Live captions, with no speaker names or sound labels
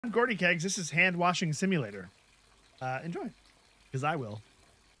I'm Gordy Kegs. This is Hand Washing Simulator. Enjoy, because I will.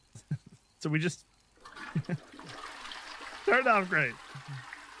 So we just started off great.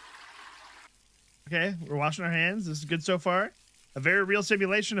 Okay, we're washing our hands. This is good so far. A very real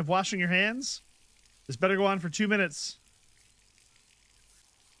simulation of washing your hands. This better go on for 2 minutes.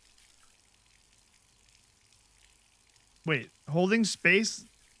 Wait, holding space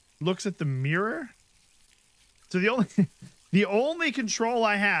looks at the mirror? So the only control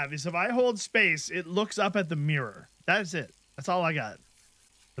I have is if I hold space, it looks up at the mirror. That's it. That's all I got.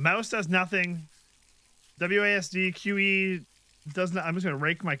 The mouse does nothing. WASD, QE does not. I'm just going to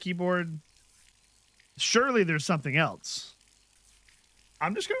rake my keyboard. Surely there's something else.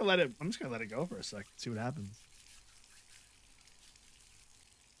 I'm just going to let it go for a second. See what happens.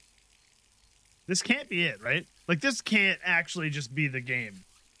 This can't be it, right? Like, this can't actually just be the game,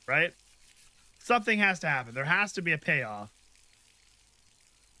 right? Something has to happen. There has to be a payoff.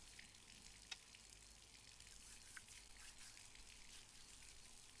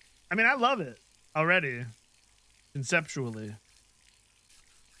 I mean, I love it already, conceptually.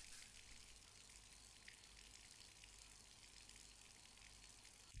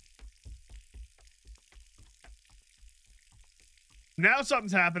 Now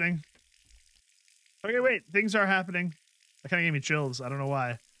something's happening. Okay, wait. Things are happening. That kind of gave me chills. I don't know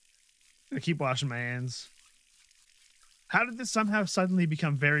why. I'm gonna keep washing my hands. How did this somehow suddenly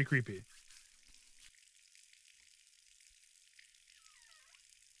become very creepy?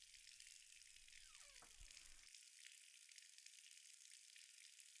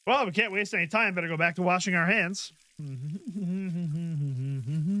 Well, we can't waste any time. Better go back to washing our hands.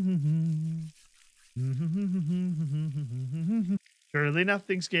 Surely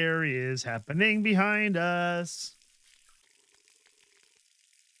nothing scary is happening behind us.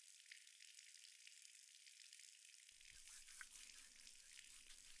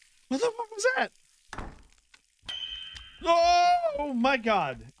 What the fuck was that? Oh my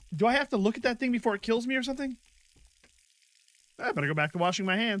god. Do I have to look at that thing before it kills me or something? I better go back to washing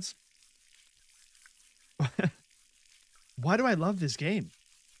my hands. Why do I love this game?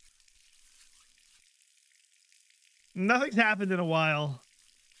 Nothing's happened in a while.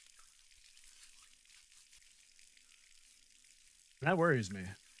 That worries me.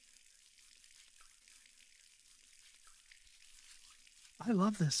 I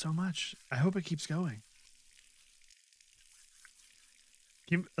love this so much. I hope it keeps going.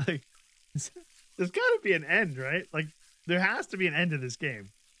 Like, there's got to be an end, right? Like, there has to be an end to this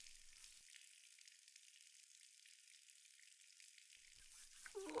game.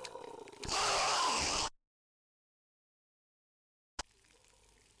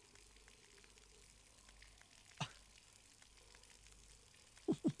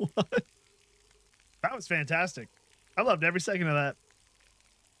 What? That was fantastic. I loved every second of that.